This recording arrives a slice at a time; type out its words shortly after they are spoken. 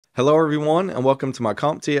Hello everyone and welcome to my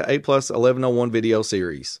CompTIA A+ 1101 video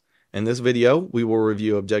series. In this video, we will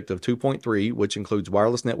review Objective 2.3, which includes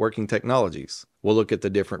wireless networking technologies. We'll look at the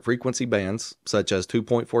different frequency bands, such as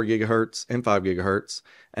 2.4 GHz and 5 GHz,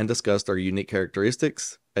 and discuss their unique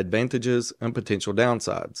characteristics, advantages, and potential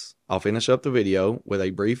downsides. I'll finish up the video with a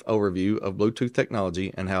brief overview of Bluetooth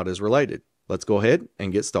technology and how it is related. Let's go ahead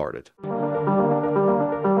and get started.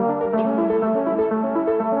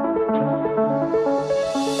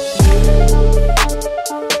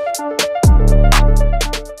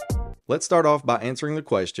 Let's start off by answering the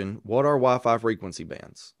question, what are Wi-Fi frequency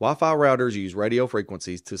bands? Wi-Fi routers use radio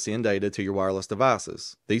frequencies to send data to your wireless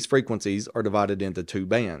devices. These frequencies are divided into two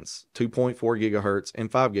bands, 2.4 GHz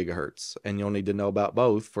and 5 GHz, and you'll need to know about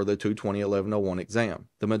both for the 220-1101 exam.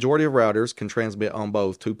 The majority of routers can transmit on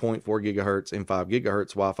both 2.4 GHz and 5 GHz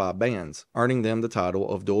Wi-Fi bands, earning them the title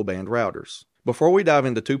of dual band routers. Before we dive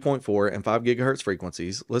into 2.4 and 5 GHz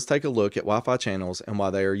frequencies, let's take a look at Wi-Fi channels and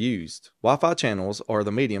why they are used. Wi-Fi channels are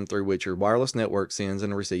the medium through which your wireless network sends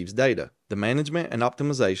and receives data. The management and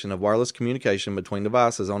optimization of wireless communication between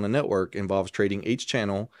devices on a network involves treating each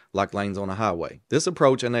channel like lanes on a highway. This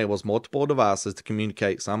approach enables multiple devices to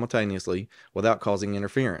communicate simultaneously without causing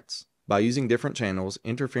interference. By using different channels,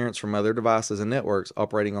 interference from other devices and networks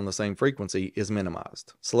operating on the same frequency is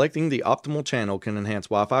minimized. Selecting the optimal channel can enhance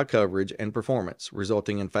Wi-Fi coverage and performance,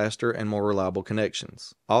 resulting in faster and more reliable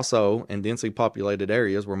connections. Also, in densely populated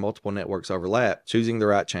areas where multiple networks overlap, choosing the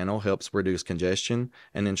right channel helps reduce congestion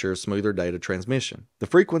and ensures smoother data transmission. The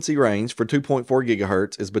frequency range for 2.4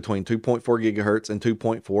 GHz is between 2.4 GHz and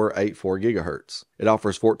 2.484 GHz. It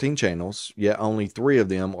offers 14 channels, yet only 3 of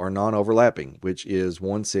them are non-overlapping, which is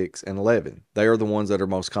 1, 6, and 11. They are the ones that are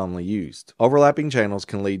most commonly used. Overlapping channels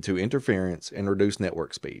can lead to interference and reduce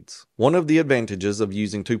network speeds. One of the advantages of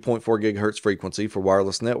using 2.4 GHz frequency for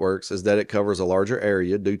wireless networks is that it covers a larger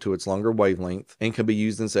area due to its longer wavelength and can be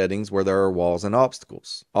used in settings where there are walls and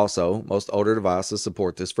obstacles. Also, most older devices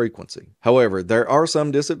support this frequency. However, there are some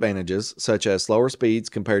disadvantages, such as slower speeds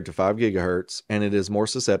compared to 5 GHz, and it is more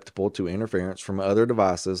susceptible to interference from other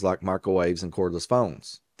devices like microwaves and cordless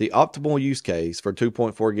phones. The optimal use case for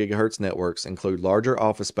 2.4 GHz networks include larger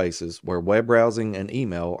office spaces where web browsing and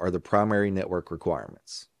email are the primary network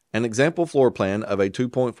requirements. An example floor plan of a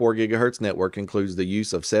 2.4 GHz network includes the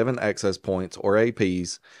use of 7 access points or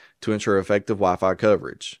APs to ensure effective Wi-Fi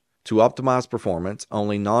coverage. To optimize performance,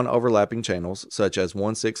 only non-overlapping channels such as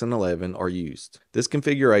 1, 6, and 11 are used. This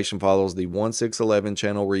configuration follows the 1, 6, 11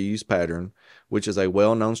 channel reuse pattern, which is a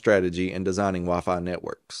well-known strategy in designing Wi-Fi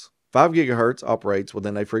networks. 5 GHz operates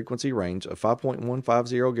within a frequency range of 5.150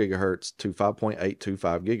 GHz to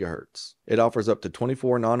 5.825 GHz. It offers up to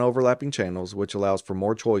 24 non-overlapping channels, which allows for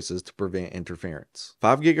more choices to prevent interference.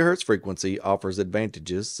 5 GHz frequency offers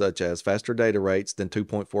advantages such as faster data rates than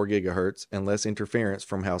 2.4 GHz and less interference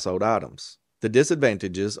from household items. The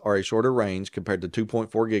disadvantages are a shorter range compared to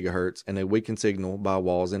 2.4 GHz and a weakened signal by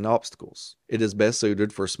walls and obstacles. It is best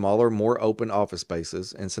suited for smaller, more open office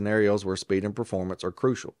spaces and scenarios where speed and performance are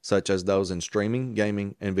crucial, such as those in streaming,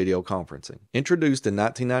 gaming, and video conferencing. Introduced in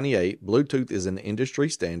 1998, Bluetooth is an industry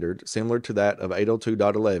standard similar to that of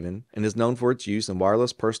 802.11 and is known for its use in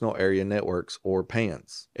wireless personal area networks or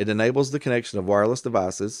PANs. It enables the connection of wireless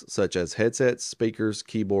devices such as headsets, speakers,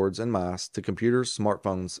 keyboards, and mice to computers,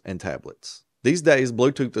 smartphones, and tablets. These days,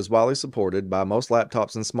 Bluetooth is widely supported by most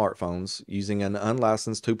laptops and smartphones using an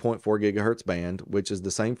unlicensed 2.4 GHz band, which is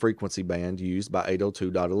the same frequency band used by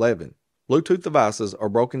 802.11. Bluetooth devices are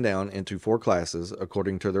broken down into 4 classes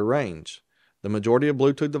according to their range. The majority of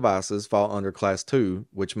Bluetooth devices fall under Class 2,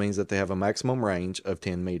 which means that they have a maximum range of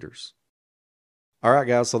 10 meters. Alright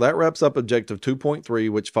guys, so that wraps up Objective 2.3,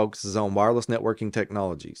 which focuses on wireless networking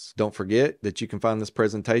technologies. Don't forget that you can find this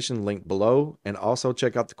presentation linked below, and also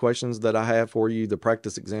check out the questions that I have for you, the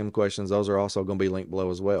practice exam questions. Those are also going to be linked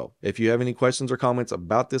below as well. If you have any questions or comments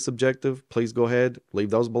about this objective, please go ahead,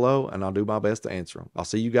 leave those below, and I'll do my best to answer them. I'll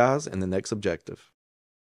see you guys in the next objective.